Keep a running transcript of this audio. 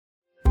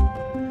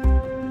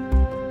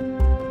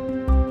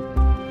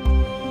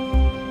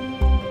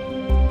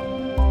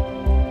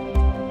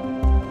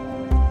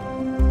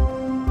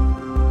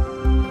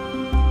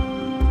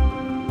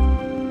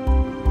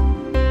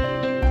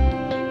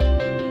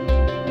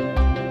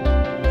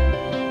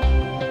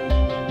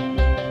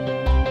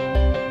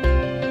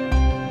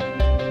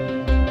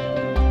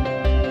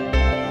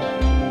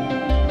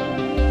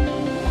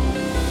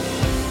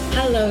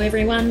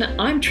everyone.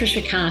 I'm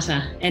Tricia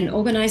Carter, an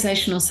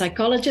organisational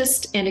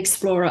psychologist and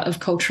explorer of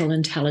cultural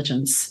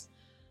intelligence.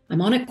 I'm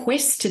on a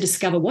quest to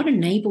discover what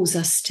enables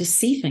us to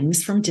see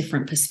things from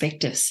different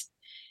perspectives,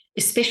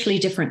 especially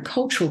different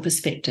cultural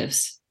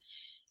perspectives,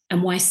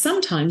 and why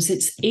sometimes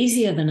it's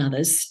easier than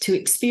others to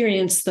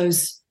experience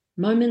those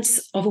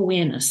moments of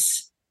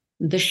awareness,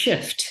 the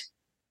shift.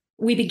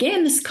 We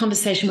began this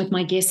conversation with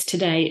my guest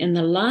today in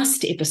the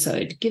last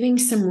episode, giving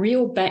some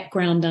real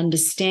background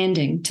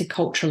understanding to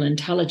cultural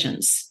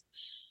intelligence.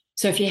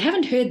 So if you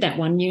haven't heard that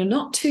one, you're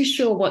not too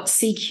sure what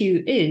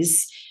CQ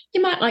is,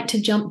 you might like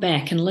to jump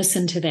back and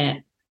listen to that,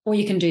 or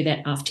you can do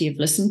that after you've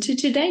listened to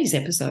today's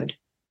episode.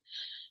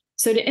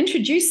 So to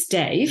introduce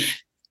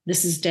Dave,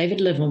 this is David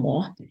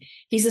Livermore.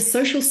 He's a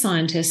social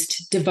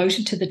scientist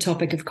devoted to the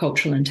topic of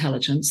cultural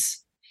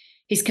intelligence.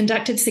 He's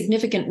conducted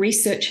significant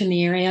research in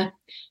the area,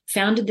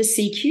 founded the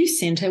CQ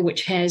Centre,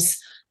 which has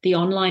the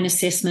online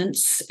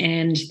assessments,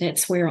 and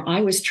that's where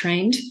I was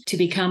trained to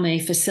become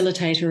a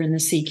facilitator in the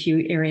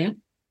CQ area.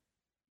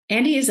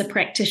 And he is a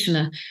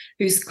practitioner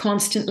who's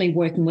constantly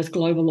working with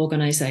global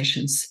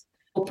organisations,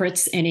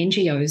 corporates and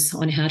NGOs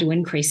on how to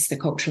increase the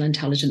cultural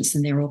intelligence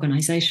in their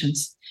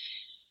organisations.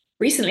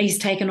 Recently, he's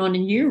taken on a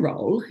new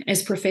role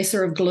as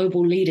Professor of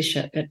Global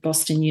Leadership at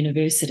Boston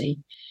University.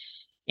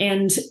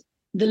 And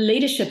the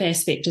leadership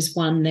aspect is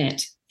one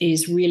that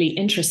is really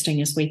interesting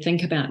as we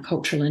think about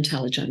cultural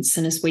intelligence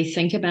and as we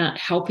think about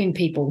helping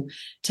people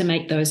to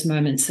make those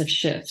moments of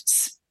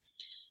shifts.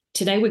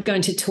 Today, we're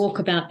going to talk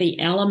about the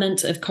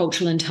element of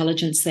cultural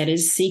intelligence that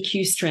is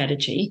CQ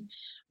strategy,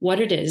 what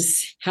it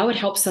is, how it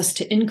helps us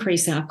to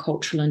increase our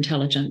cultural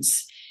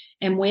intelligence,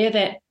 and where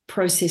that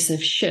process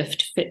of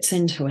shift fits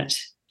into it.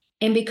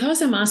 And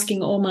because I'm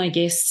asking all my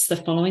guests the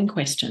following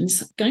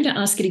questions, I'm going to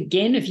ask it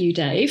again of you,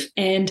 Dave,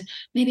 and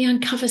maybe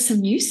uncover some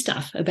new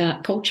stuff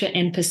about culture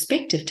and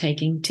perspective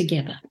taking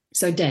together.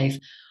 So, Dave,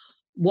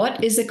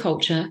 what is a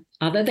culture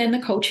other than the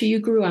culture you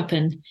grew up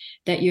in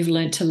that you've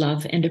learned to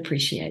love and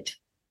appreciate?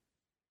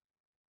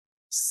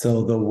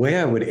 So the way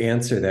I would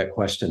answer that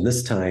question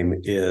this time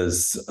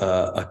is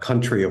a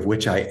country of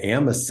which I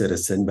am a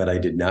citizen, but I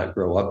did not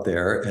grow up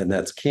there, and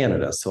that's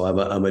Canada. So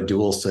I'm a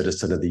dual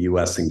citizen of the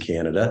U.S. and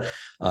Canada.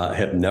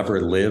 Have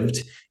never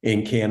lived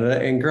in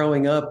Canada. And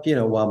growing up,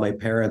 while my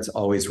parents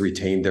always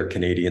retained their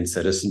Canadian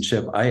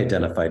citizenship, I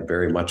identified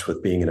very much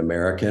with being an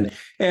American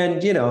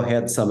and,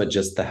 had some of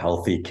just the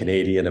healthy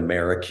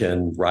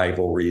Canadian-American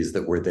rivalries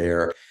that were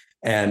there.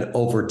 And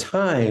over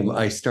time,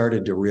 I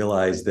started to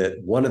realize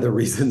that one of the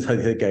reasons I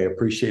think I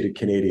appreciated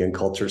Canadian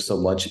culture so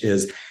much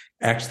is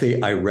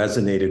actually I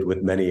resonated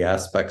with many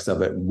aspects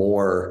of it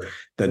more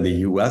than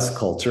the US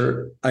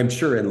culture. I'm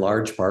sure in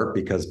large part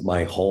because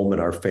my home and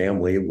our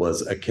family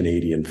was a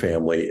Canadian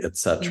family, et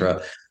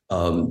cetera.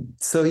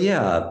 So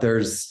yeah,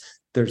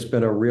 there's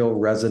been a real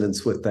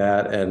resonance with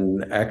that.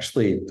 And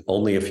actually,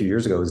 only a few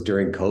years ago, it was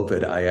during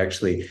COVID, I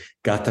actually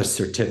got the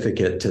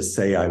certificate to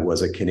say I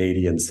was a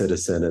Canadian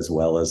citizen as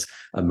well as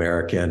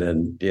American.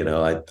 And,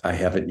 I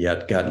haven't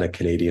yet gotten a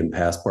Canadian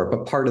passport,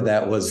 but part of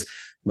that was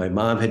my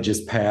mom had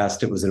just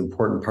passed. It was an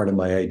important part of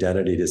my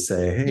identity to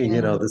say, hey,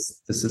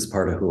 this is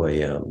part of who I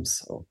am.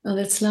 So, oh,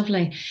 that's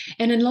lovely.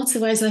 And in lots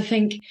of ways, I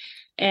think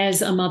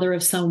as a mother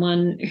of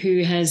someone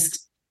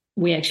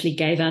we actually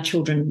gave our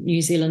children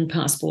New Zealand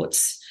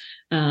passports.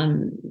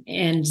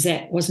 And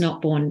Zach was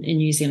not born in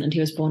New Zealand. He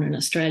was born in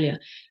Australia.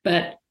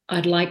 But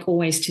I'd like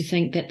always to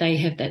think that they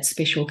have that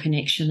special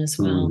connection as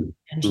well.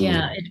 And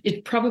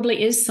it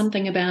probably is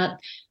something about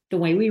the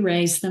way we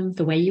raise them,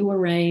 the way you were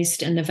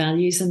raised, and the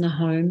values in the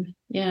home.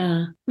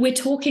 Yeah. We're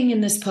talking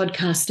in this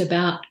podcast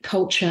about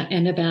culture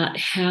and about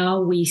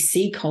how we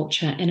see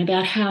culture and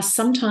about how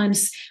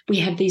sometimes we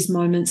have these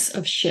moments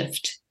of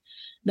shift,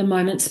 the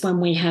moments when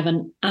we have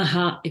an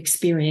aha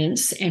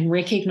experience and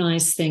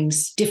recognize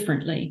things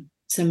differently.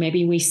 So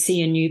maybe we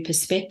see a new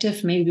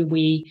perspective, maybe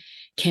we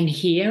can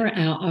hear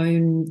our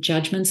own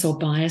judgments or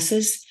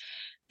biases,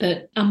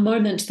 but a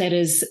moment that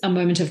is a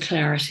moment of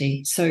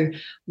clarity. So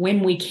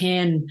when we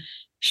can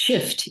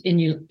shift,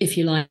 if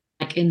you like,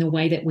 in the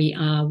way that we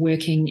are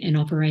working and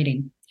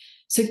operating.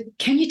 So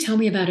can you tell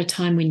me about a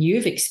time when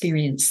you've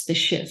experienced the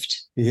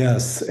shift?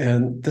 Yes,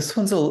 and this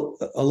one's a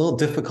little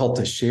difficult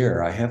to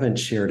share. I haven't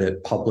shared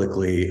it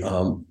publicly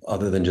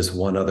other than just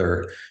one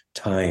other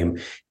time.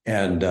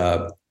 And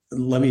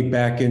let me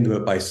back into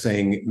it by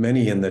saying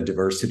many in the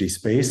diversity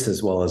space,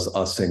 as well as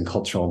us in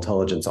cultural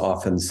intelligence,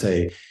 often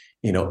say,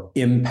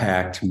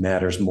 impact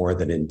matters more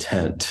than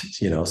intent.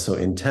 So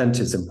intent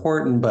is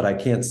important, but I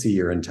can't see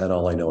your intent.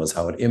 All I know is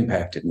how it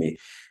impacted me.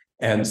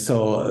 And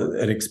so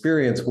an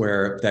experience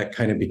where that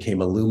kind of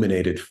became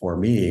illuminated for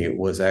me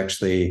was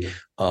actually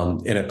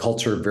in a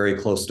culture very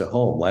close to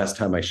home. Last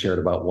time I shared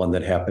about one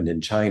that happened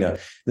in China.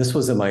 This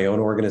was in my own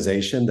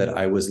organization that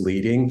I was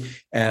leading.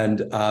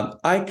 And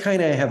I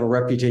kind of have a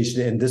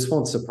reputation, and this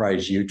won't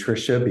surprise you,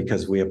 Tricia,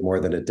 because we have more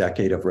than a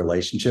decade of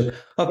relationship,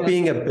 of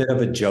being a bit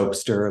of a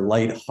jokester,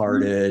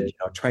 lighthearted,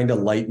 trying to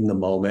lighten the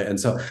moment. And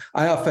so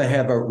I often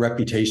have a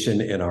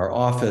reputation in our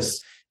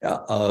office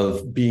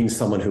of being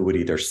someone who would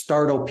either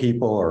startle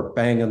people or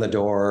bang on the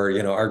door.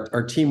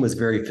 Our team was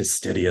very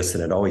fastidious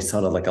and it always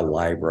sounded like a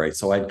library.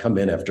 So I'd come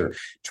in after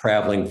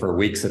traveling for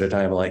weeks at a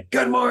time, like,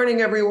 good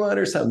morning, everyone,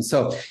 or something.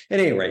 So at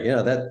any rate,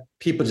 that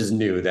people just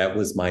knew that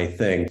was my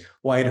thing.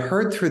 Well, I'd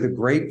heard through the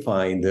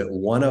grapevine that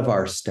one of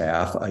our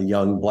staff, a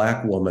young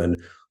Black woman,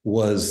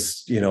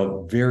 was,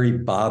 very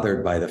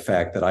bothered by the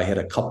fact that I had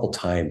a couple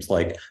times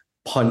like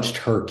punched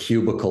her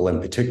cubicle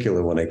in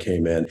particular when I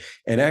came in,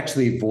 and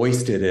actually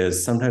voiced it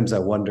as, sometimes I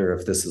wonder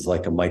if this is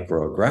like a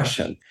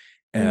microaggression.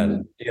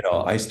 And,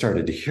 I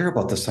started to hear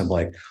about this. I'm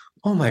like,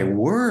 oh my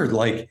word,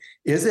 like,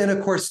 and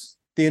of course,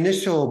 the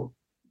initial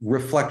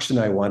reflection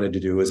I wanted to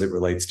do as it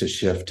relates to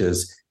shift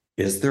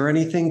is there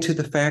anything to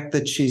the fact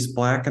that she's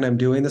Black and I'm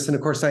doing this? And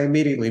of course, I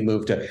immediately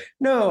moved to,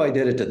 no, I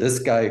did it to this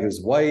guy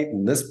who's white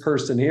and this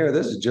person here.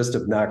 This is just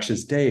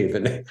obnoxious Dave.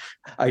 And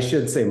I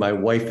should say my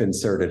wife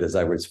inserted as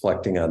I was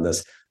reflecting on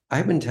this.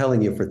 I've been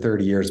telling you for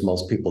 30 years,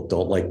 most people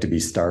don't like to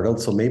be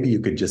startled. So maybe you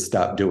could just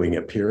stop doing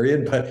it,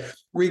 period. But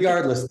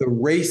regardless, the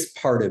race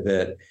part of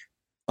it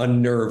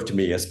unnerved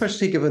me,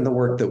 especially given the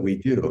work that we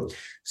do.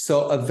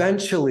 So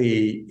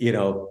eventually,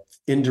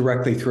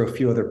 indirectly through a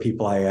few other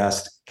people, I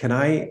asked, can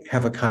I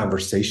have a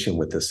conversation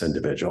with this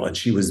individual? And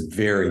she was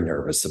very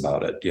nervous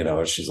about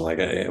it. She's like,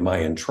 am I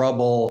in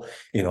trouble?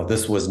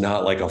 This was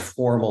not like a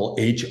formal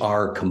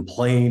HR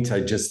complaint.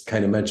 I just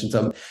kind of mentioned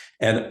something.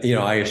 And,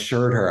 I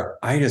assured her,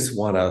 I just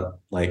want to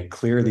like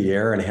clear the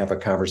air and have a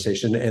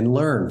conversation and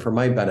learn for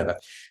my benefit.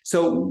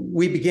 So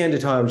we began to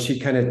talk, and she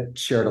kind of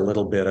shared a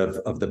little bit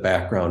of the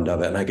background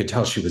of it. And I could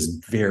tell she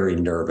was very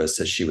nervous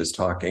as she was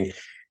talking.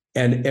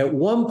 And at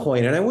one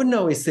point, and I wouldn't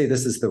always say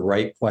this is the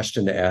right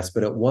question to ask,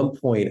 but at one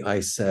point I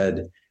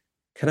said,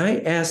 can I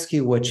ask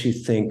you what you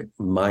think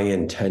my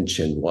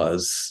intention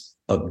was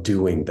of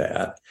doing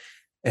that?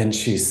 And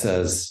she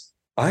says,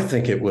 I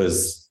think it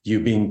was you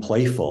being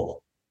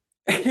playful.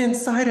 And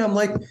inside I'm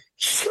like,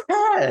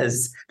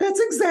 yes, that's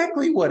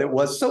exactly what it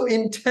was. So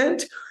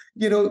intent,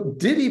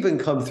 did even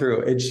come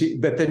through.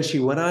 But then she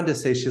went on to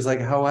say, she's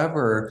like,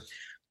 however,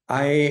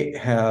 I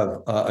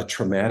have a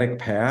traumatic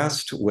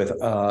past with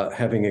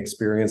having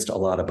experienced a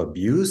lot of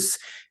abuse.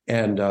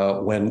 And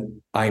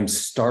when I'm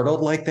startled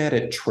like that,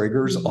 it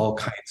triggers all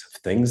kinds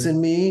of things in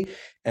me.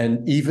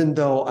 And even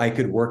though I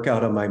could work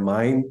out of my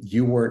mind,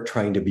 you weren't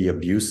trying to be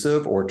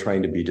abusive or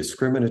trying to be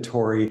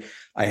discriminatory.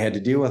 I had to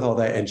deal with all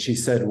that. And she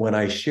said, when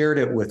I shared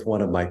it with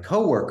one of my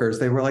coworkers,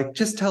 they were like,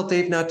 just tell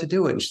Dave not to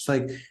do it. And she's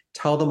like,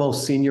 tell the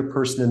most senior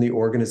person in the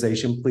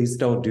organization, please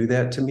don't do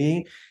that to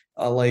me.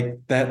 Like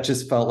that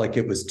just felt like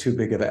it was too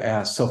big of an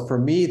ask. So for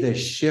me, the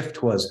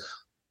shift was,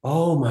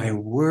 oh my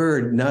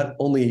word, not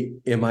only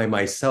am I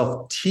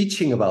myself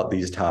teaching about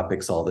these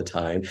topics all the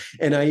time,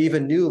 and I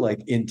even knew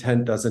like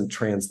intent doesn't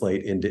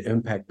translate into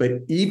impact, but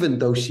even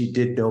though she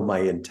did know my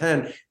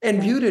intent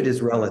and viewed it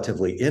as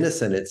relatively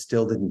innocent, it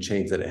still didn't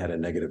change that it had a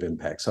negative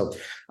impact. So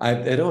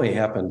it only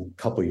happened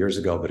a couple of years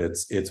ago, but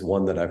it's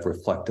one that I've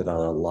reflected on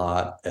a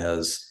lot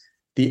as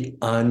the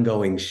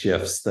ongoing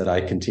shifts that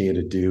I continue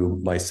to do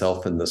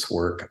myself in this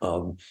work,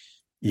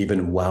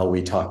 even while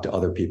we talk to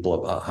other people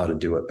about how to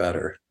do it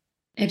better.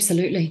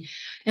 Absolutely.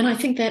 And I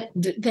think that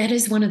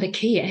is one of the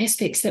key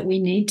aspects that we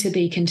need to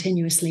be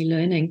continuously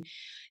learning.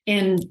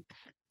 And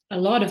a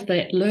lot of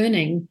that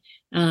learning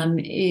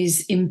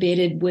is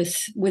embedded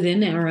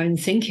within our own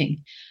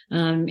thinking,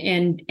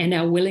 and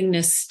our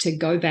willingness to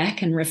go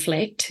back and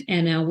reflect,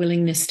 and our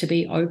willingness to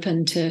be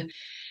open to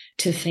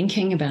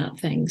thinking about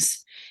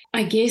things.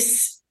 I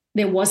guess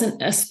there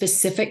wasn't a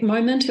specific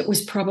moment. It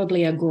was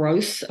probably a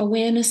growth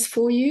awareness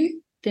for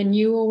you, the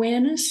new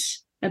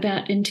awareness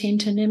about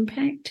intent and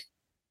impact.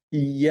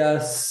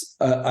 Yes,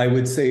 I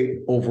would say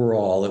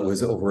overall, it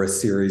was over a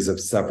series of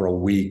several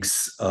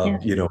weeks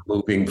of,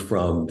 moving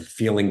from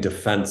feeling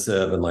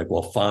defensive and like,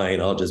 well, fine,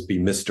 I'll just be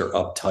Mr.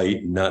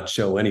 Uptight and not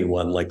show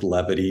anyone like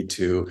levity,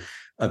 to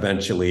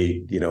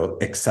eventually,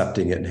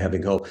 accepting it and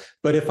having hope.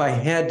 But if I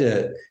had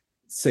to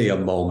say a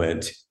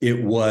moment,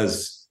 it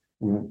was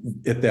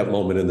at that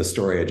moment in the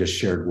story I just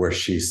shared where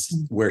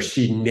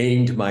she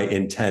named my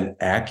intent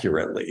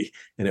accurately.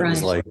 And it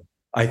was like,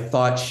 I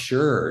thought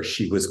sure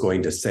she was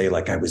going to say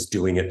like I was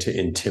doing it to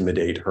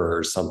intimidate her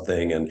or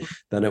something. And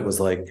then it was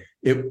like,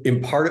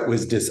 in part it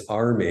was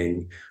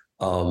disarming,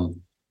 but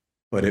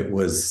it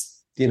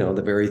was,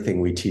 the very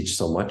thing we teach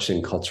so much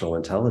in cultural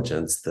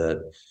intelligence,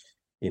 that,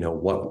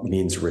 what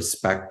means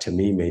respect to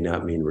me may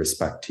not mean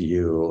respect to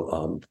you,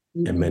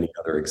 and many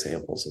other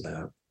examples of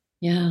that.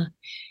 Yeah.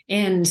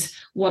 And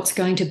what's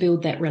going to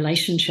build that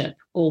relationship,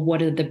 or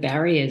what are the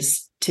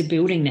barriers to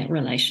building that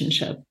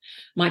relationship,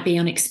 might be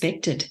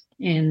unexpected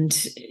and,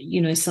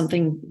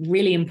 something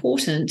really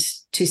important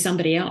to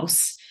somebody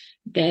else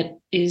that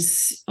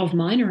is of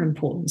minor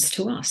importance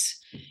to us.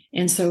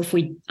 And so if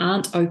we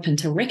aren't open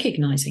to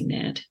recognizing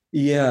that.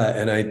 Yeah.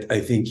 And I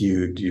think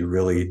you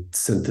really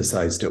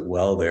synthesized it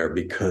well there,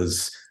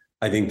 because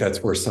I think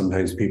that's where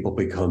sometimes people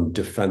become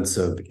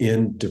defensive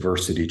in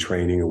diversity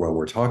training, or when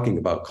we're talking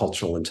about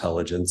cultural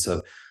intelligence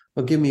of,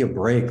 well, give me a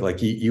break.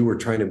 Like you were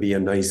trying to be a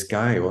nice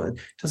guy. Well, it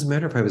doesn't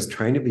matter if I was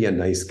trying to be a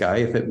nice guy,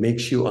 if it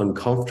makes you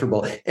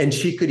uncomfortable. And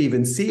she could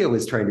even see I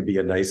was trying to be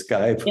a nice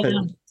guy, but Yeah.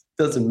 it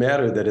doesn't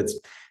matter that it's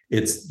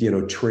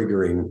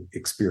triggering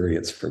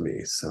experience for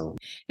me. So,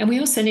 And we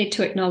also need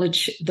to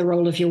acknowledge the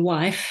role of your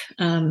wife.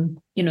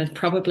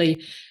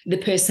 Probably the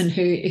person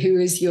who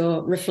is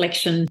your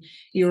reflection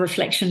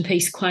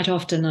piece quite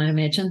often, I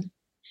imagine.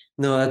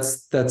 no,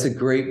 that's a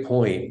great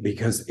point,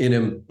 because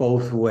in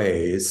both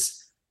ways,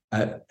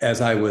 as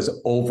I was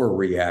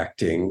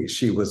overreacting,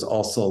 she was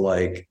also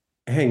like,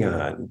 hang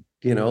on,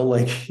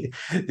 like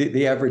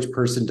the average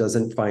person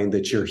doesn't find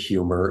that your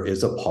humor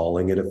is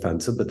appalling and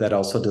offensive, but that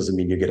also doesn't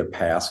mean you get a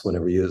pass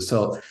whenever you.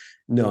 So,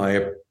 no,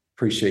 I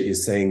appreciate you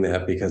saying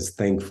that, because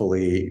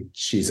thankfully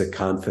she's a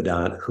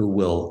confidant who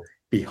will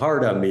be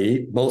hard on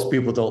me. Most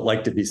people don't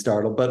like to be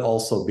startled, but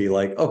also be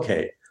like,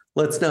 okay,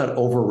 let's not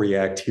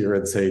overreact here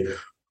and say,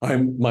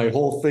 my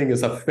whole thing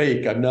is a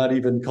fake. I'm not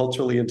even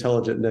culturally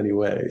intelligent in any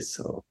way.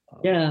 So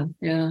yeah.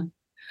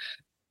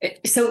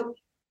 So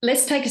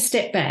let's take a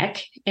step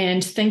back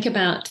and think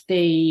about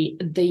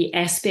the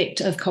aspect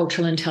of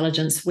cultural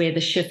intelligence where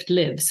the shift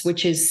lives,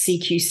 which is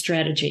CQ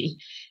strategy.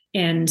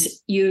 And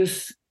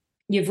you've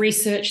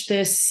researched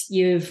this,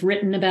 you've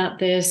written about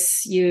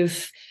this,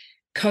 you've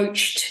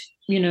coached,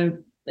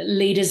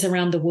 leaders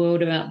around the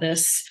world about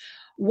this.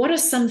 What are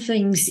some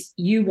things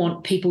you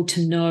want people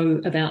to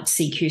know about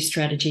CQ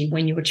strategy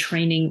when you are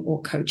training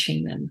or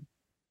coaching them?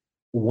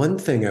 one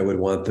thing I would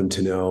want them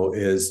to know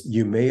is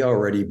you may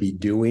already be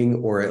doing,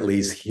 or at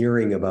least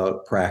hearing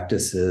about,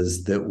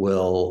 practices that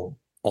will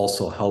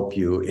also help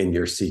you in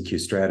your CQ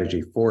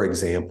strategy. For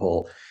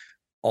example,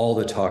 all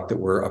the talk that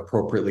we're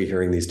appropriately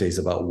hearing these days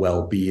about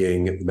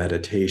well-being,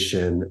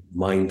 meditation,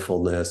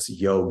 mindfulness,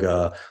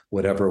 yoga,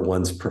 whatever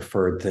one's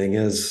preferred thing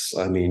is.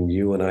 I mean,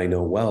 you and I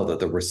know well that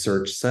the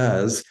research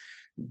says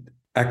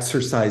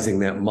exercising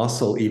that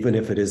muscle, even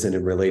if it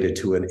isn't related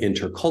to an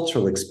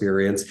intercultural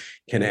experience,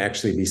 can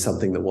actually be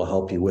something that will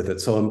help you with it.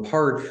 So in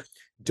part,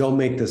 don't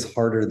make this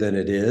harder than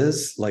it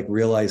is. Like,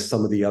 realize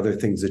some of the other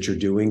things that you're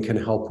doing can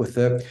help with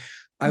it.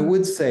 I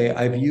would say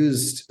I've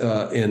used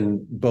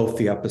in both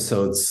the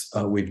episodes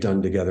we've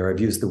done together, I've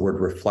used the word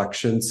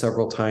reflection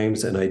several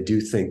times. And I do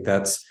think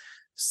that's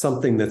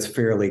something that's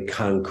fairly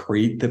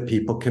concrete that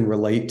people can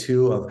relate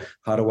to, of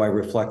how do I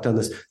reflect on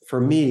this? For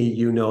me,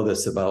 you know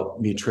this about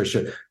me,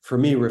 Tricia. For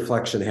me,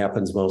 reflection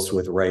happens most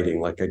with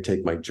writing. Like, I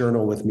take my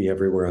journal with me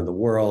everywhere in the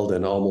world,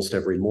 and almost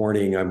every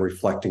morning I'm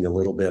reflecting a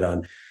little bit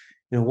on,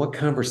 what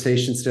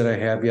conversations did I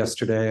have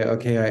yesterday?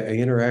 Okay, I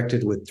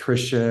interacted with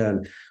Tricia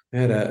and I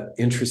had an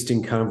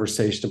interesting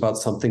conversation about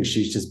something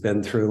she's just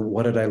been through.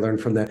 What did I learn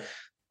from that?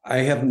 I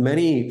have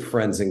many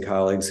friends and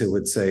colleagues who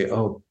would say,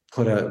 "Oh,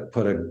 I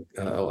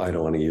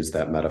don't want to use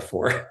that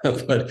metaphor,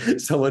 but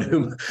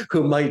someone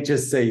who might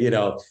just say,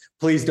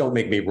 please don't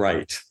make me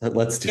write.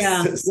 Let's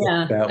just say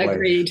it that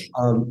agreed.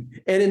 way."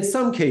 And in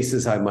some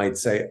cases, I might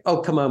say, "Oh,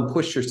 come on,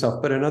 push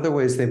yourself." But in other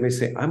ways, they may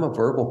say, "I'm a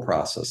verbal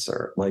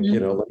processor. Like,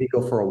 let me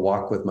go for a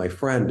walk with my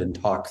friend and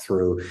talk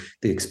through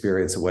the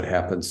experience of what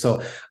happened."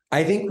 So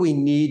I think we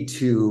need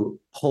to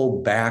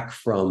pull back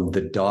from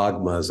the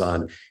dogmas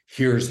on,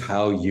 here's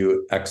how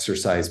you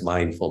exercise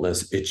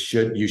mindfulness.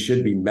 You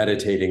should be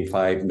meditating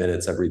 5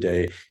 minutes every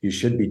day. You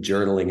should be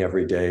journaling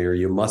every day, or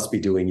you must be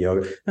doing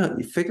yoga. No,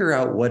 you figure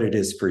out what it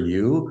is for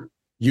you.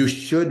 You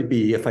should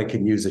be, if I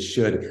can use a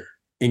should,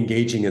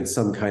 engaging in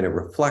some kind of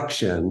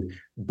reflection,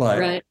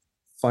 but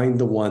find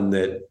the one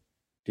that,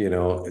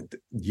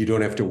 you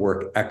don't have to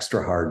work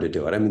extra hard to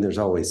do it. I mean, there's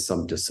always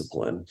some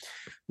discipline.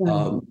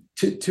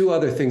 Two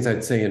other things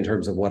I'd say in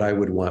terms of what I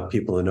would want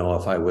people to know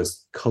if I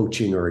was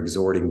coaching or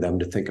exhorting them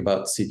to think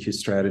about CQ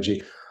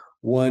strategy.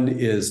 One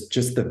is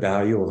just the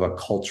value of a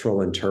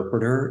cultural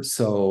interpreter.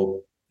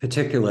 So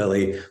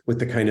particularly with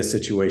the kind of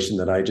situation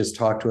that I just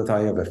talked with,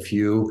 I have a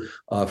few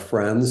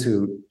friends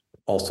who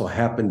also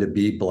happen to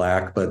be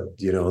Black, but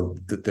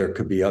that there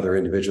could be other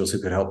individuals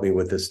who could help me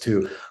with this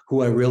too,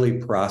 who I really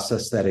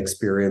processed that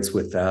experience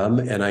with them.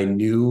 And I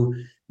knew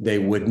they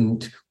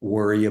wouldn't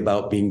worry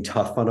about being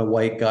tough on a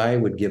white guy,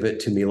 would give it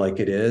to me like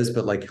it is,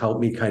 but like help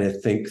me kind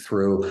of think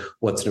through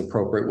what's an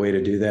appropriate way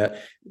to do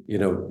that.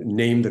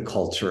 Name the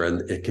culture,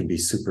 and it can be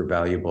super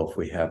valuable if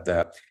we have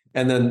that.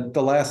 And then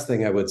the last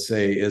thing I would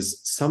say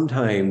is,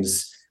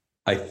 sometimes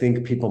I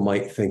think people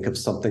might think of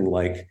something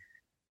like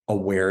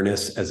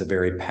awareness as a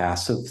very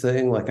passive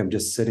thing, like I'm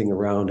just sitting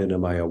around and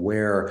am I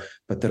aware?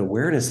 But that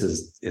awareness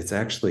it's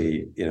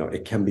actually,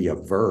 it can be a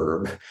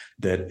verb,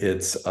 that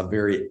it's a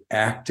very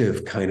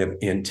active kind of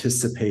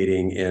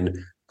anticipating and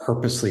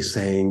purposely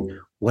saying,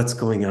 what's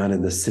going on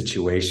in this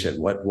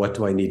situation? What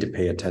do I need to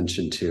pay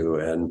attention to?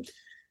 And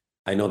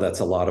I know that's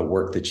a lot of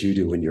work that you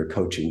do when you're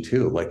coaching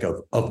too, like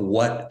of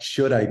what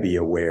should I be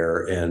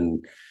aware,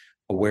 and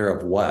aware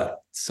of what?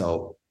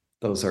 So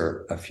those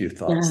are a few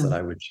thoughts that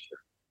I would share.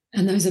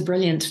 And those are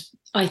brilliant.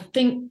 I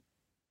think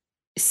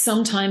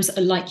sometimes,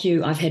 like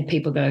you, I've had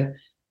people go,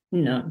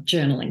 no,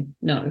 journaling,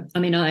 no. I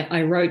mean,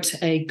 I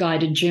wrote a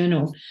guided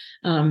journal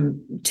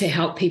to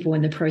help people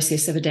in the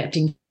process of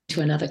adapting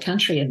to another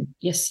country, and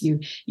yes, you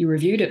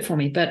reviewed it for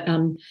me, but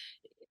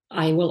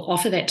I will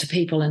offer that to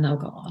people and they'll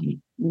go, oh,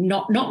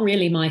 not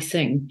really my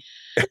thing,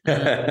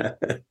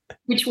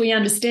 which we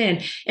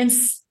understand. And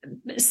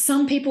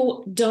some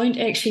people don't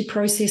actually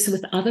process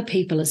with other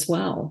people as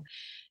well.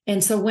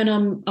 And so when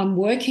I'm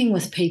working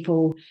with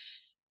people,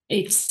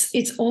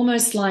 it's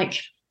almost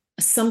like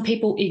some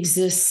people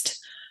exist,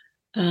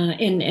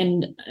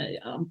 and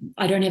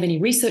I don't have any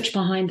research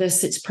behind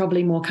this. It's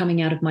probably more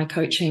coming out of my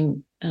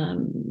coaching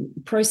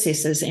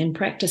processes and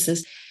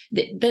practices,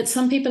 that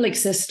some people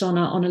exist on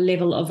a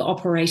level of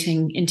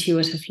operating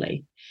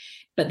intuitively,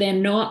 but they're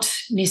not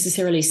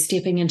necessarily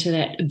stepping into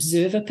that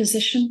observer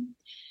position.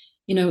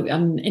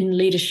 In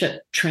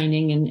leadership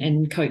training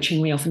and coaching,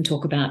 we often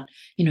talk about,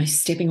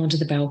 stepping onto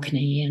the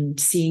balcony and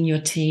seeing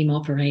your team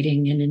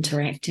operating and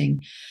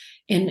interacting.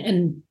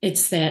 And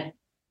it's that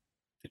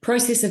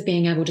process of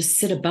being able to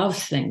sit above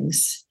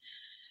things,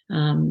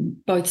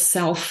 both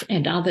self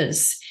and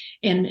others.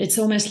 And it's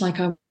almost like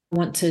I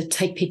want to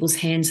take people's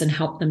hands and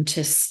help them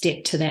to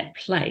step to that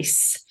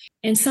place.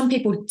 And some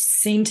people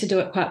seem to do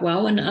it quite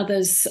well, and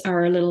others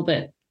are a little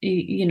bit,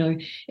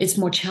 it's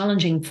more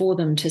challenging for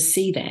them to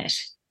see that.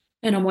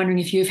 And I'm wondering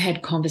if you've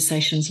had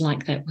conversations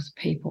like that with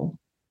people.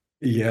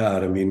 Yeah,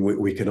 I mean,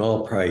 we can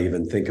all probably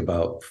even think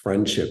about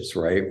friendships,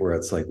 right? Where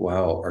it's like,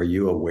 wow, are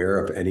you aware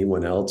of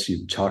anyone else?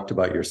 You've talked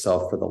about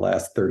yourself for the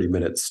last 30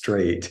 minutes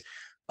straight.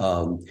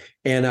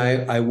 And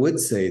I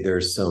would say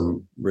there's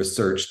some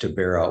research to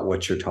bear out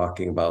what you're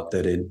talking about,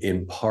 that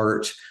in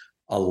part,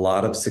 a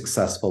lot of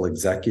successful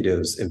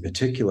executives in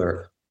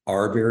particular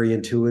are very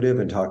intuitive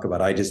and talk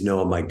about, I just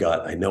know in my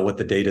gut, I know what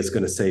the data is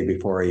going to say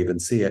before I even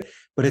see it.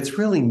 But it's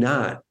really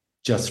not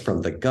just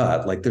from the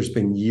gut. Like, there's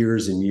been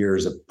years and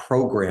years of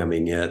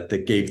programming it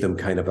that gave them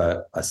kind of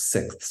a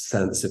sixth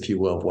sense, if you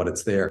will, of what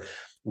it's there.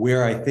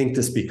 Where I think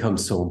this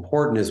becomes so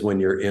important is when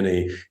you're in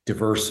a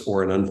diverse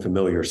or an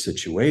unfamiliar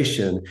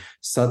situation,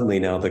 suddenly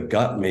now the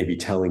gut may be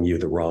telling you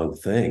the wrong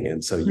thing.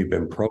 And so you've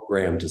been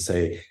programmed to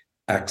say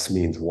X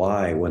means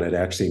Y when it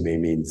actually may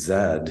mean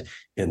Z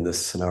in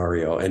this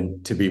scenario.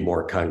 And to be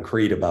more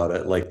concrete about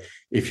it, like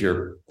if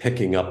you're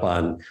picking up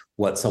on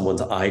what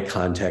someone's eye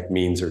contact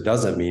means or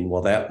doesn't mean,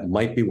 well, that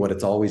might be what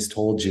it's always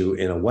told you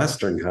in a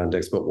Western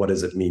context, but what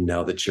does it mean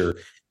now that you're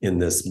in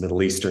this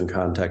Middle Eastern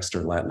context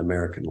or Latin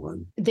American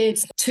one?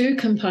 There's two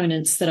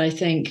components that I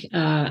think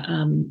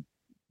are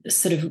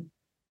sort of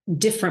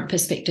different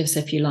perspectives,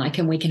 if you like,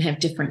 and we can have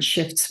different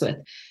shifts with.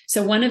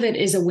 So one of it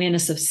is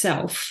awareness of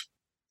self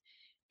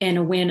and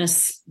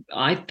awareness,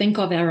 I think,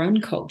 of our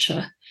own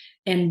culture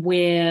and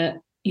where,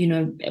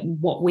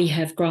 what we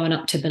have grown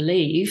up to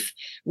believe.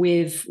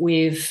 We've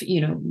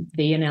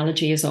the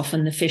analogy is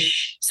often the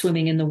fish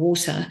swimming in the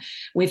water.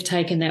 We've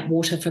taken that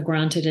water for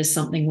granted as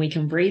something we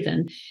can breathe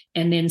in.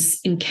 And then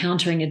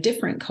encountering a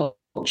different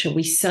culture,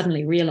 we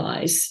suddenly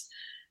realize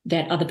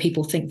that other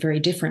people think very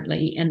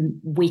differently, and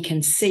we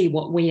can see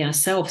what we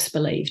ourselves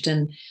believed.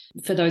 And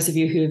for those of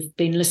you who have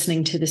been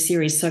listening to the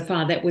series so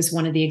far, that was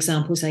one of the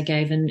examples I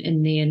gave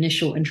in the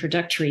initial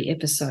introductory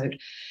episode.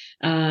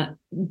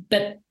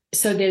 But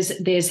so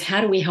there's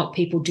how do we help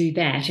people do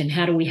that, and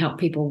how do we help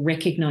people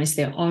recognize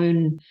their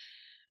own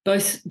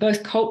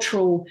both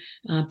cultural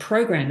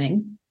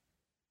programming,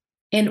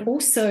 and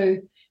also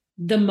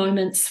the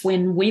moments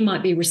when we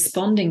might be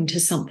responding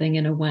to something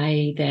in a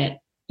way that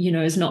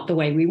is not the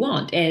way we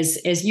want.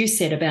 As you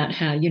said about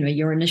how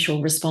your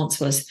initial response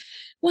was,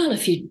 well,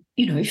 if you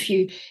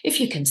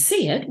can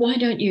see it, why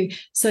don't you?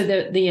 So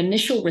the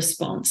initial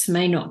response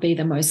may not be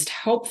the most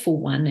helpful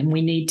one, and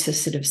we need to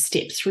sort of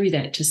step through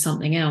that to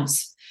something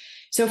else.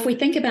 So if we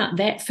think about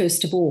that,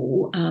 first of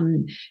all,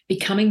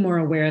 becoming more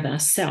aware of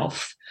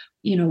ourselves,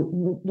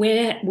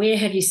 where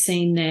have you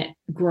seen that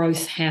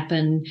growth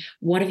happen?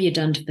 What have you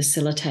done to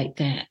facilitate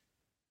that?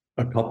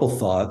 A couple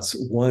thoughts.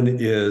 One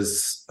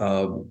is,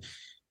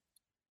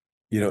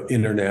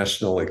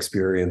 international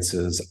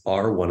experiences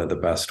are one of the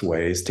best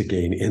ways to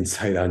gain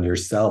insight on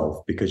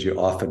yourself, because you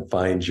often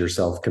find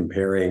yourself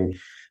comparing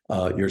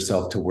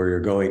yourself to where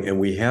you're going. And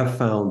we have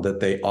found that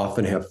they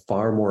often have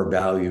far more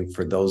value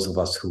for those of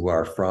us who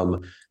are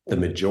from the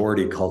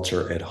majority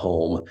culture at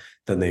home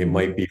than they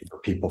might be for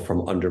people from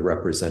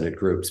underrepresented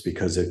groups.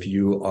 Because if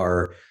you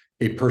are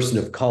a person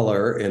of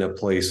color in a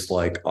place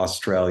like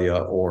Australia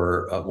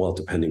or,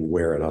 depending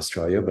where in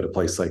Australia, but a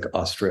place like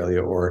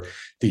Australia or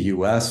the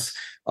US,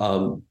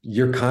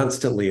 you're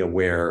constantly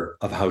aware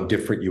of how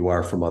different you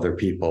are from other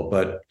people.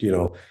 But,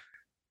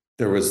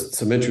 there was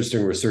some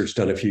interesting research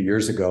done a few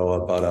years ago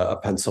about a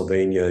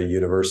Pennsylvania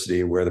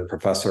university where the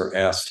professor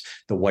asked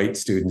the white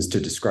students to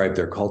describe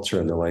their culture,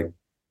 and they're like,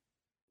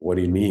 what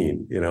do you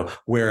mean?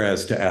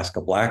 Whereas to ask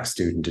a black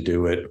student to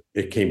do it,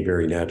 it came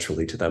very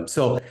naturally to them.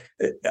 So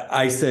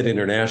I said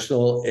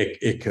international,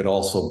 it could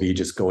also be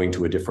just going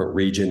to a different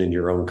region in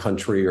your own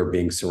country or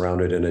being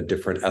surrounded in a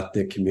different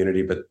ethnic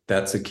community, but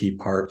that's a key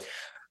part.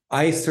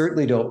 I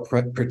certainly don't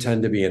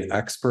pretend to be an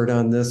expert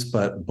on this,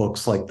 but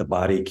books like The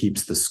Body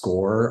Keeps the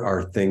Score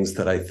are things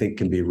that I think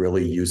can be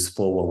really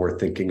useful when we're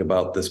thinking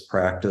about this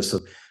practice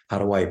of How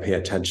do I pay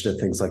attention to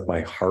things like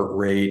my heart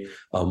rate?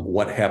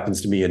 What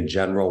happens to me in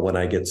general when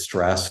I get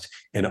stressed?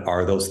 And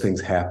are those things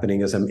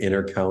happening as I'm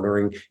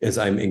encountering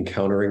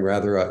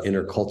rather an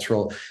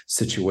intercultural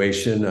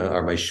situation?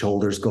 Are my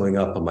shoulders going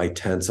up? Am I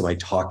tense? Am I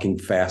talking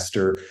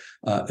faster,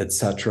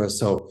 etc.?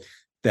 So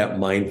that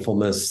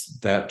mindfulness,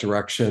 that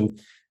direction.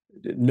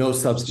 No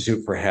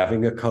substitute for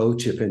having a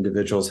coach if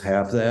individuals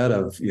have that,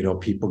 of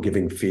people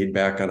giving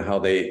feedback on how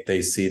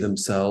they see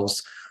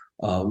themselves.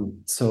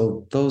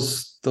 So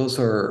those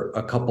are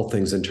a couple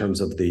things in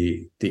terms of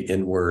the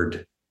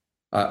inward.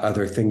 Are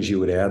there things you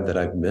would add that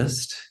I've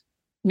missed?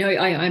 No,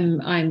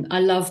 I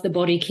love the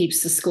body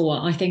keeps the score.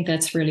 I think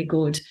that's really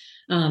good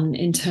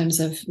in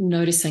terms of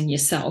noticing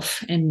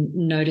yourself and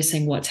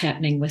noticing what's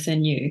happening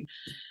within you.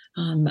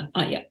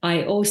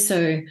 I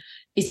also,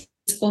 it's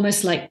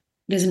almost like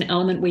there's an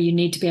element where you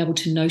need to be able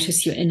to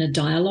notice your inner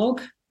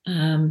dialogue,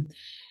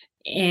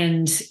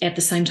 and at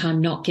the same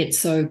time not get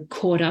so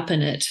caught up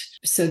in it.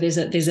 So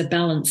there's a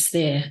balance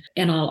there.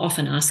 And I'll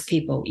often ask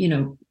people,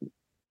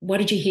 what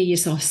did you hear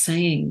yourself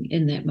saying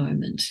in that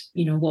moment?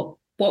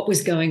 What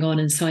was going on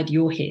inside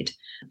your head?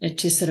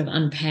 To sort of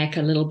unpack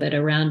a little bit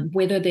around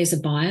whether there's a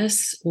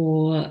bias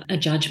or a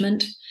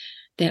judgment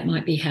that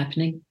might be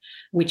happening,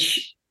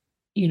 which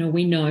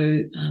we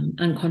know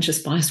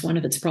unconscious bias, one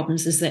of its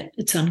problems is that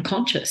it's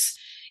unconscious.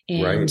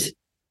 And right.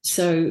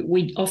 So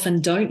we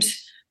often don't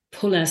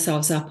pull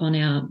ourselves up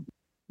on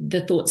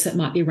the thoughts that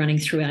might be running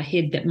through our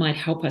head that might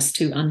help us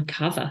to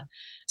uncover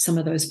some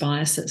of those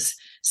biases.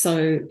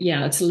 So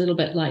yeah, it's a little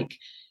bit like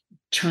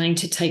trying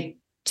to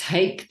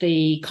take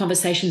the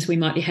conversations we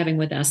might be having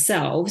with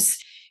ourselves.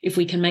 If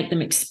we can make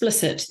them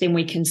explicit, then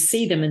we can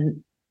see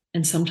them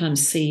and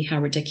sometimes see how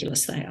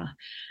ridiculous they are,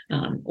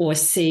 or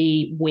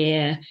see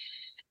where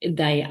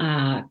they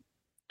are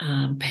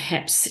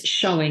perhaps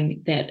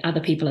showing that other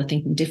people are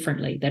thinking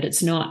differently, that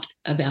it's not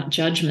about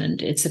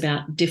judgment, it's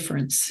about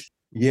difference.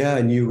 Yeah,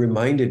 and you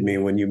reminded me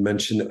when you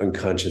mentioned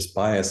unconscious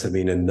bias. I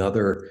mean,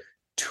 another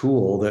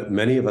tool that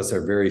many of us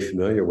are very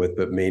familiar with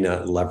but may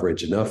not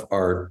leverage enough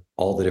are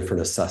all the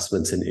different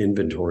assessments and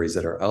inventories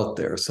that are out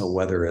there. So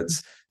whether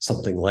it's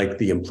something like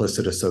the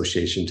implicit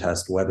association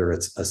test, whether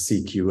it's a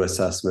CQ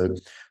assessment,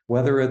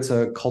 whether it's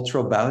a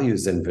cultural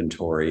values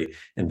inventory,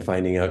 and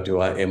finding out,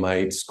 am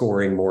I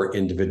scoring more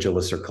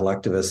individualist or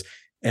collectivist?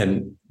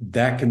 And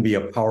that can be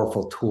a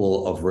powerful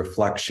tool of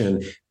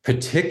reflection,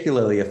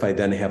 particularly if I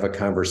then have a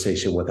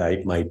conversation with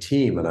my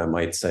team and I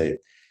might say,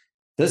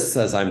 this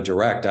says I'm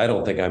direct. I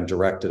don't think I'm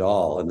direct at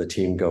all. And the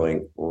team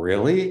going,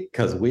 really?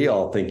 Because we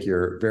all think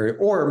you're very,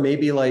 or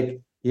maybe like,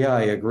 yeah,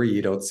 I agree.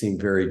 You don't seem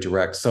very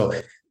direct. So,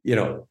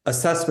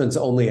 assessments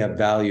only have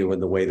value in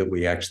the way that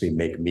we actually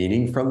make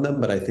meaning from them.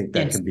 But I think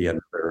that can be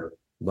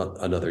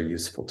another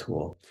useful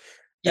tool.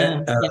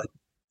 Yeah.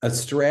 A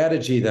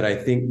strategy that I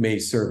think may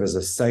serve as a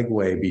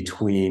segue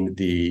between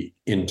the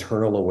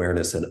internal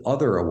awareness and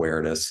other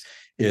awareness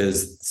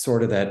is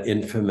sort of that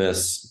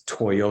infamous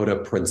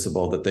Toyota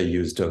principle that they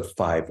used of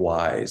 5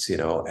 whys,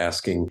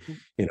 asking,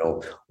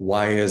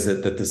 why is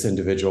it that this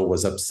individual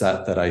was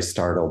upset that I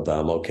startled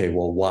them? Okay,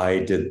 well,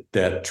 why did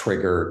that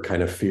trigger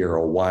kind of fear?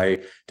 Or why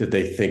did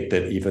they think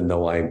that even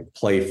though I'm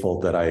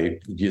playful, that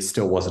you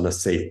still wasn't a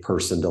safe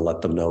person to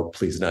let them know,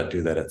 please not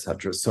do that, et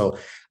cetera. So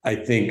I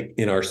think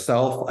in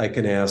ourself, I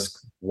can ask,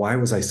 why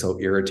was I so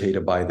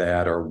irritated by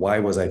that? Or why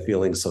was I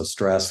feeling so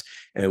stressed?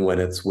 And when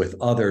it's with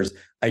others,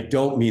 I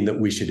don't mean that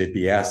we should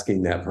be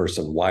asking that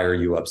person, why are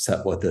you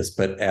upset with this?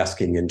 But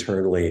asking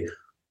internally,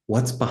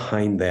 what's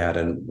behind that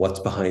and what's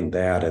behind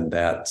that and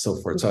that,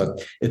 so forth. So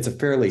it's a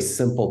fairly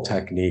simple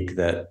technique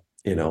that,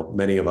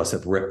 many of us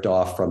have ripped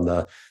off from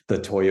the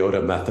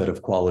Toyota method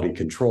of quality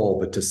control,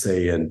 but to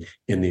say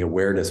in the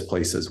awareness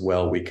place as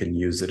well, we can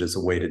use it as a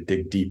way to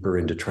dig deeper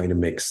into trying to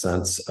make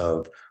sense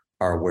of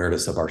our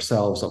awareness of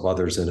ourselves, of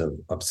others, and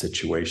of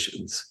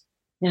situations.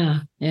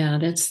 Yeah,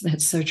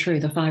 that's so true.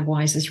 The 5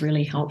 whys is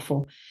really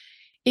helpful.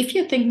 If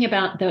you're thinking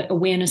about the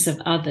awareness of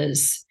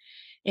others,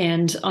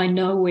 and I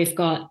know we've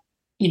got,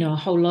 a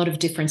whole lot of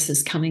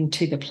differences coming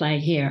to the play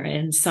here,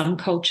 and some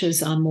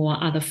cultures are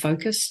more other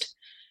focused.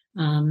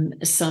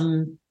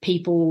 Some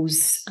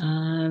people's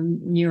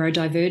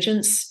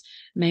neurodivergence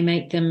may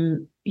make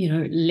them,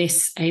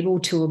 less able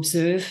to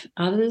observe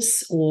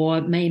others,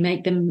 or may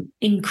make them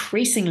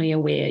increasingly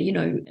aware,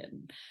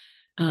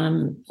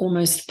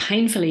 almost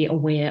painfully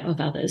aware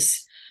of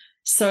others.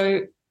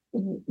 So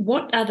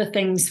what are the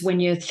things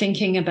when you're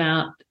thinking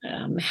about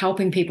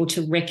helping people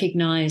to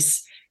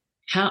recognize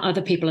how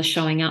other people are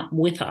showing up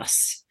with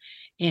us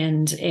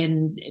and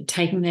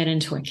taking that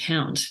into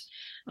account?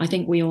 I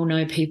think we all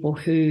know people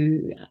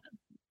who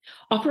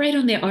operate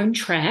on their own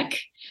track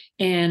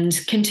and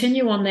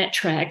continue on that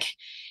track,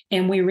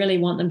 and we really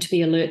want them to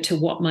be alert to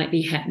what might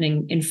be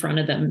happening in front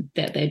of them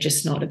that they're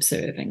just not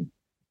observing.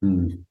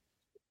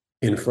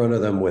 In front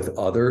of them with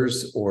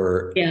others,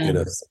 or in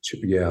a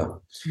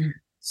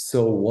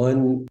So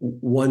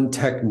one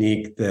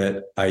technique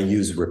that I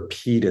use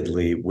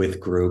repeatedly with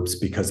groups,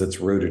 because it's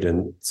rooted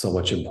in so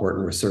much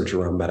important research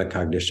around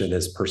metacognition,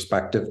 is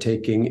perspective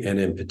taking, and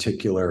in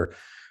particular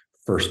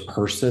first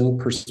person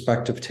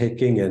perspective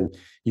taking. And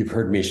you've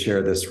heard me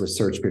share this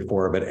research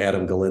before, but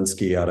Adam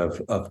Galinsky out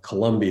of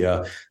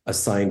Columbia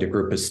assigned a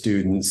group of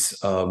students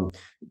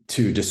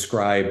to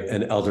describe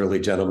an elderly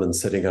gentleman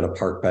sitting on a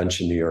park bench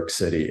in New York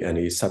City. And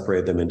he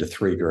separated them into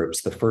three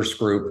groups. The first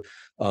group,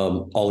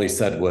 all he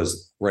said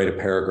was write a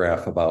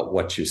paragraph about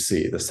what you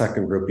see. The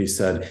second group, he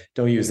said,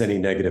 don't use any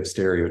negative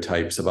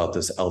stereotypes about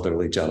this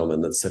elderly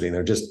gentleman that's sitting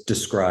there. Just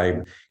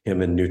describe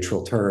him in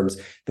neutral terms.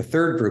 The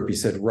third group, he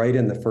said, write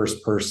in the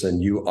first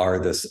person, you are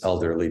this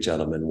elderly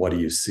gentleman. What do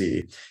you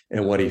see?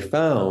 And what he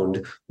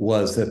found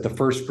was that the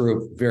first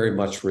group very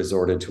much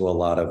resorted to a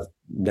lot of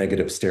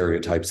negative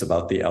stereotypes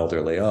about the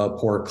elderly. Oh,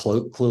 poor,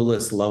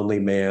 clueless, lonely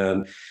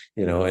man,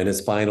 in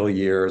his final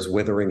years,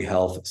 withering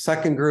health.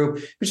 Second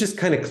group was just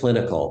kind of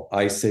clinical.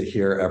 I sit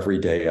here every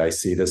day. I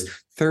see this.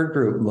 Third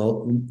group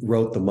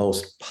wrote the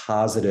most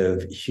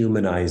positive,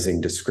 humanizing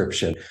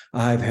description.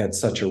 I've had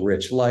such a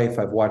rich life.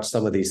 I've watched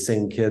some of these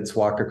same kids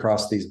walk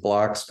across these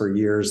blocks for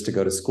years to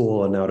go to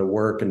school and now to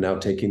work and now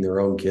taking their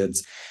own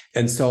kids.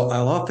 And so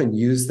I'll often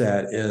use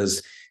that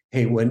as,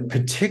 hey,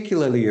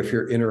 particularly if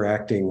you're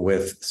interacting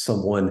with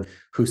someone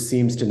who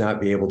seems to not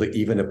be able to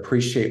even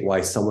appreciate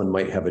why someone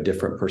might have a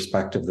different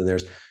perspective than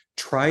theirs,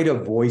 try to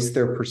voice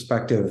their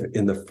perspective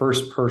in the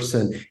first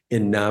person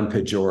in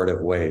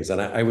non-pejorative ways.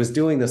 And I was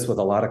doing this with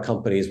a lot of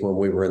companies when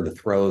we were in the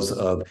throes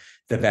of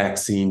the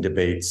vaccine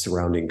debate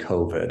surrounding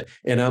COVID.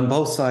 And on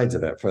both sides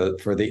of it,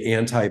 for the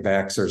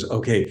anti-vaxxers,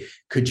 okay,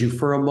 could you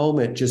for a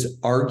moment just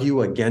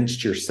argue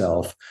against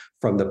yourself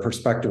from the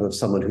perspective of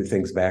someone who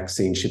thinks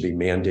vaccines should be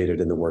mandated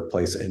in the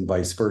workplace and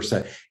vice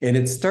versa? And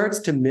it starts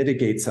to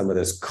mitigate some of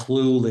this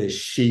clueless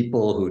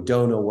sheeple who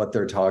don't know what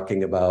they're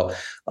talking about,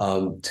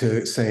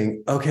 to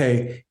saying,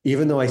 okay,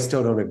 even though I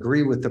still don't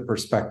agree with the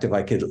perspective,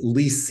 I could at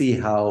least see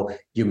how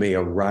you may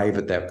arrive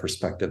at that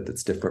perspective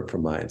that's different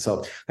from mine.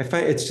 So I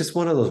find it's just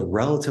one of those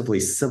relatively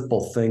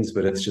simple things,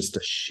 but it's just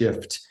a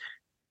shift.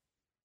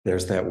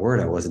 There's that word.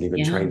 I wasn't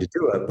even trying to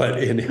do it,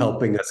 but in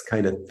helping us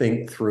kind of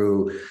think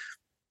through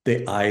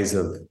the eyes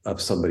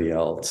of somebody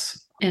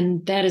else.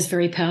 And that is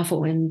very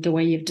powerful in the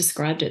way you've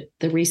described it,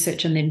 the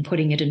research and then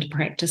putting it into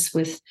practice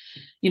with,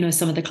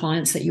 some of the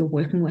clients that you're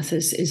working with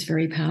is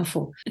very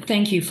powerful.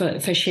 Thank you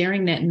for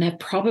sharing that. And that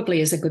probably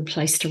is a good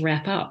place to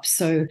wrap up.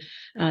 So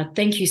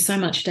thank you so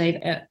much,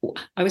 Dave.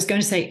 I was going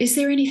to say, is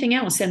there anything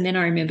else? And then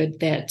I remembered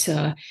that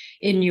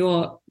in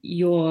your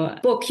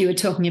book, you were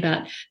talking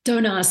about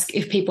don't ask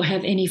if people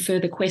have any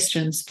further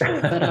questions,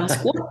 but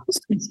ask what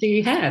questions do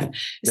you have?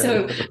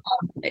 So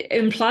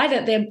imply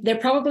that there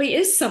probably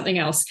is something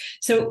else.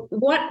 So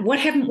what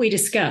haven't we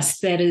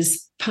discussed that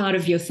is part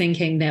of your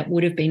thinking that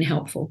would have been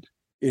helpful?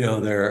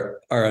 There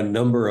are a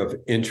number of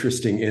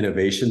interesting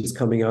innovations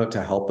coming out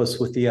to help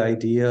us with the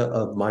idea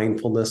of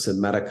mindfulness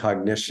and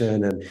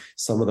metacognition. And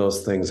some of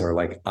those things are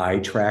like eye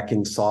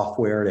tracking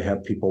software to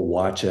have people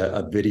watch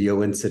a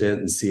video incident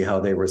and see how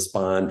they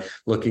respond,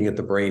 looking at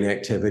the brain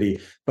activity.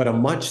 But a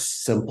much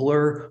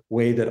simpler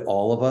way that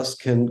all of us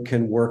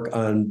can work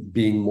on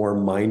being more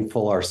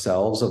mindful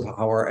ourselves of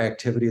how our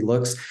activity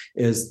looks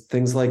is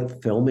things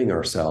like filming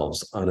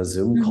ourselves on a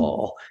Zoom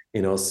call.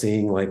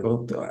 Seeing like,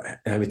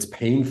 it's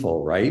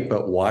painful, right?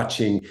 But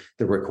watching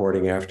the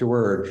recording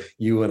afterward.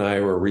 You and I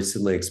were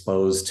recently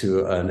exposed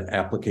to an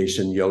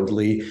application,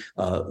 Yodlee,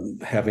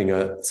 having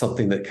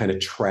something that kind of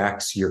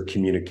tracks your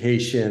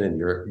communication and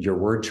your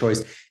word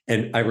choice.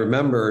 And I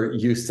remember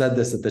you said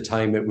this at the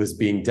time it was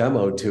being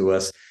demoed to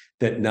us,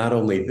 that not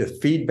only the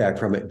feedback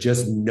from it,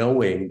 just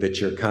knowing that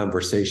your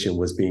conversation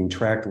was being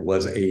tracked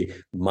was a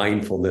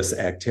mindfulness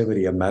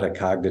activity, a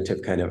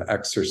metacognitive kind of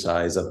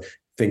exercise of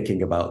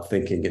thinking about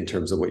thinking in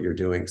terms of what you're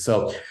doing.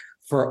 So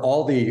for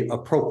all the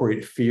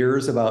appropriate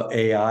fears about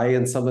AI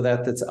and some of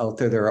that's out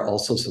there, there are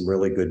also some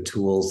really good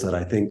tools that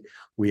I think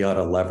we ought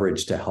to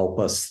leverage to help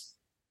us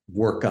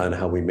work on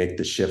how we make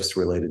the shifts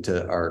related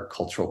to our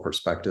cultural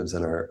perspectives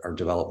and our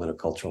development of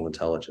cultural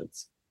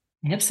intelligence.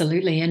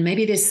 Absolutely. And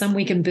maybe there's some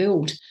we can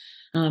build.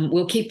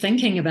 We'll keep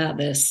thinking about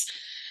this.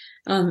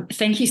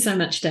 Thank you so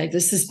much, Dave.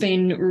 This has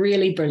been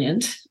really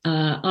brilliant.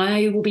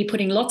 I will be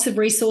putting lots of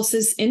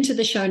resources into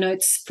the show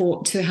notes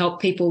to help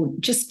people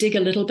just dig a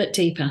little bit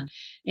deeper.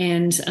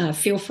 And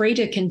feel free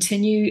to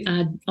continue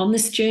on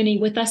this journey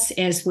with us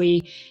as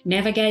we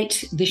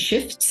navigate the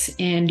shifts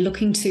and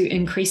looking to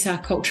increase our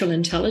cultural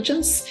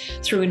intelligence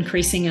through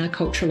increasing our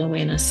cultural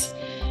awareness.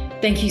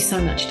 Thank you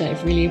so much,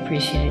 Dave. Really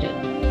appreciate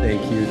it.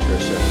 Thank you,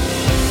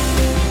 Tricia.